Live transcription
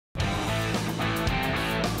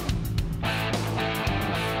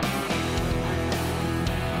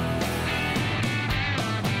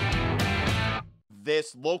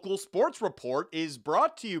This local sports report is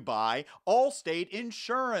brought to you by Allstate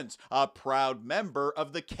Insurance, a proud member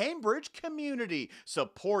of the Cambridge community,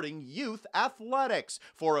 supporting youth athletics.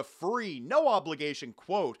 For a free, no-obligation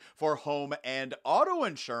quote for home and auto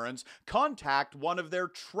insurance, contact one of their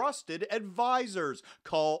trusted advisors.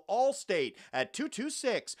 Call Allstate at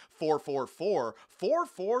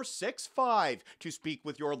 226-444-4465 to speak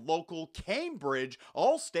with your local Cambridge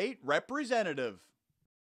Allstate representative.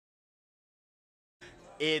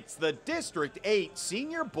 It's the District 8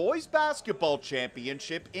 Senior Boys Basketball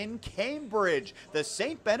Championship in Cambridge. The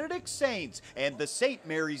St. Benedict Saints and the St.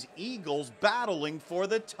 Mary's Eagles battling for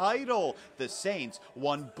the title. The Saints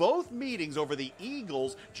won both meetings over the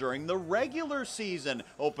Eagles during the regular season.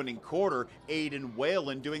 Opening quarter, Aiden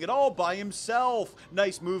Whalen doing it all by himself.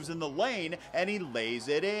 Nice moves in the lane, and he lays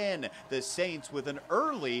it in. The Saints with an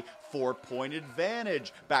early 4-point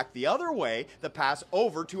advantage. Back the other way, the pass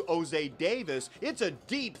over to Jose Davis. It's a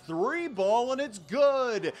deep three ball and it's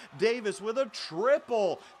good. Davis with a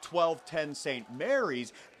triple. 12-10 St.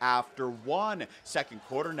 Mary's after one. Second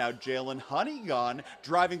quarter now, Jalen Honeygun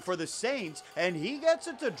driving for the Saints, and he gets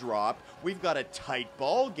it to drop. We've got a tight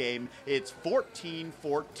ball game. It's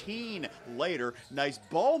 14-14. Later, nice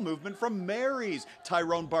ball movement from Mary's.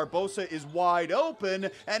 Tyrone Barbosa is wide open,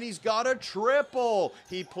 and he's got a triple.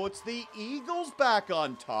 He puts the Eagles back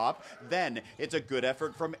on top. Then it's a good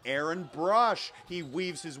effort from Aaron Brush. He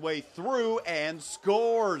weaves his way through and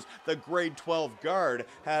scores. The grade 12 guard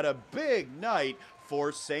had a big night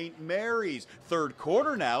for St. Mary's. Third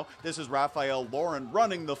quarter now, this is Raphael Lauren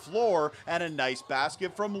running the floor, and a nice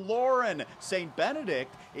basket from Lauren. St.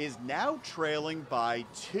 Benedict is now trailing by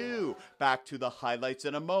 2. Back to the highlights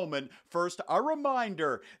in a moment. First, a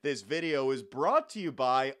reminder, this video is brought to you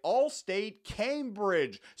by Allstate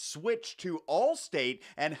Cambridge. Switch to Allstate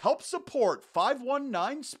and help support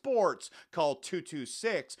 519 Sports. Call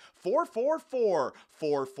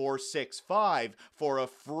 226-444-4465 for a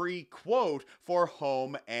free quote for home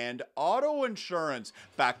and auto insurance.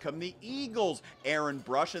 Back come the Eagles. Aaron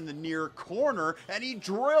Brush in the near corner, and he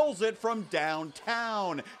drills it from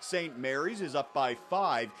downtown. St. Mary's is up by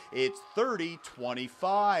 5. It's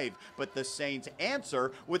 30-25. But the Saints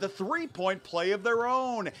answer with a three-point play of their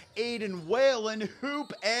own. Aiden Whalen,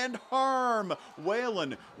 hoop and harm.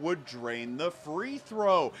 Whalen would drain the free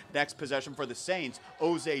throw. Next possession for the Saints,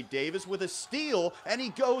 Jose Davis with a steal, and he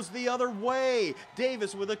goes the other way.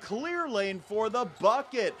 Davis with a clear lane for the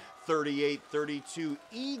bucket. 38-32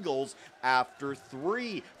 Eagles after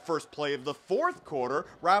 3. First play of the fourth quarter,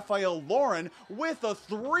 Raphael Lauren with a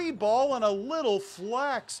three ball and a little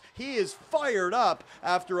flex. He is fired up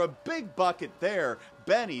after a big bucket there.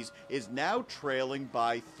 Benny's is now trailing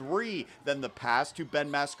by 3. Then the pass to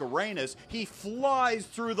Ben Mascarenas. He flies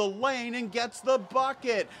through the lane and gets the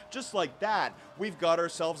bucket. Just like that, we've got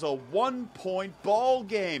ourselves a 1-point ball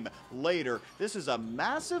game. Later, this is a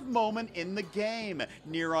massive moment in the game.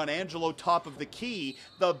 Nearon Angelo top of the key,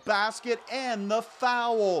 the basket and the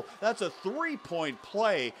foul. That's a 3-point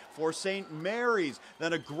play for St. Mary's.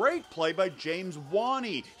 Then a great play by James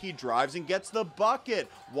Wani. He drives and gets the bucket.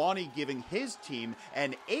 Wani giving his team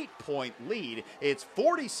an 8-point lead. It's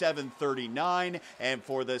 47-39, and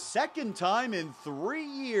for the second time in 3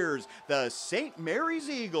 years, the St. Mary's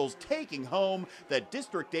Eagles taking home the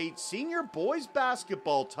District 8 Senior Boys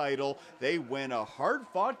Basketball title. They win a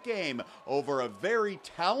hard-fought game over a very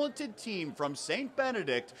talented team from St.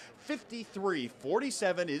 Benedict.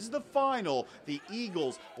 53-47 is the final. The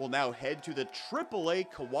Eagles will now head to the AAA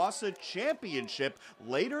Kawasa Championship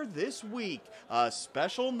later this week. A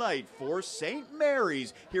special night for St.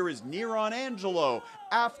 Mary's. Here is Nearon Angelo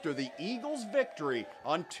after the Eagles' victory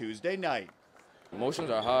on Tuesday night.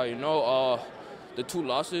 Emotions are high, the 2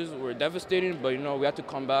 losses were devastating, but, we had to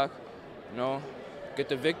come back, get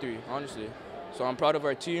the victory, honestly. So I'm proud of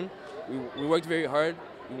our team. We worked very hard.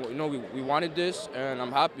 We wanted this, and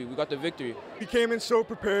I'm happy we got the victory. We came in so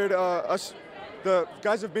prepared. The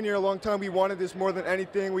guys have been here a long time. We wanted this more than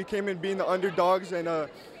anything. We came in being the underdogs, and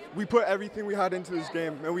we put everything we had into this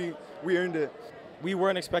game, and we earned it. We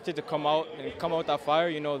weren't expected to come out with that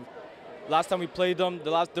fire. Last time we played them,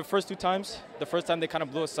 the first 2 times, the first time they kind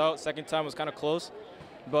of blew us out. Second time was kind of close,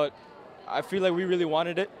 but I feel like we really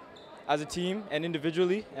wanted it as a team and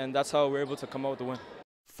individually, and that's how we're able to come out with the win.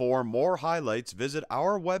 For more highlights, visit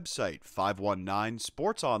our website,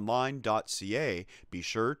 519sportsonline.ca. Be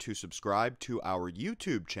sure to subscribe to our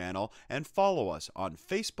YouTube channel and follow us on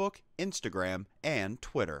Facebook, Instagram, and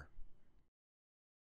Twitter.